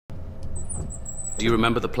Do you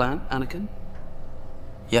remember the plan, Anakin?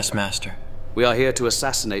 Yes, Master. We are here to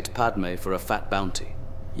assassinate Padme for a fat bounty.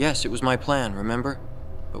 Yes, it was my plan, remember?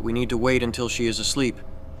 But we need to wait until she is asleep.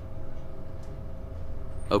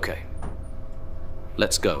 Okay.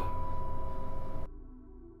 Let's go.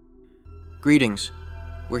 Greetings.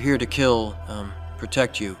 We're here to kill,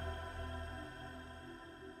 protect you.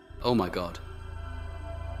 Oh my god.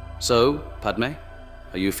 So, Padme,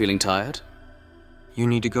 are you feeling tired? You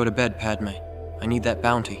need to go to bed, Padme. I need that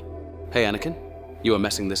bounty. Hey, Anakin, you are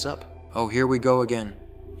messing this up. Oh, here we go again.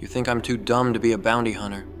 You think I'm too dumb to be a bounty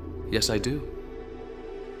hunter? Yes, I do.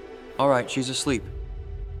 All right, she's asleep.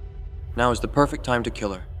 Now is the perfect time to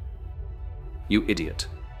kill her. You idiot.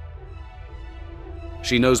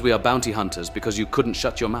 She knows we are bounty hunters because you couldn't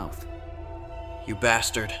shut your mouth. You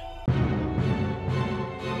bastard.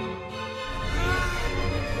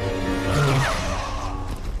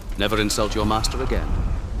 Never insult your master again.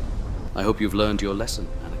 I hope you've learned your lesson,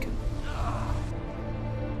 Anakin.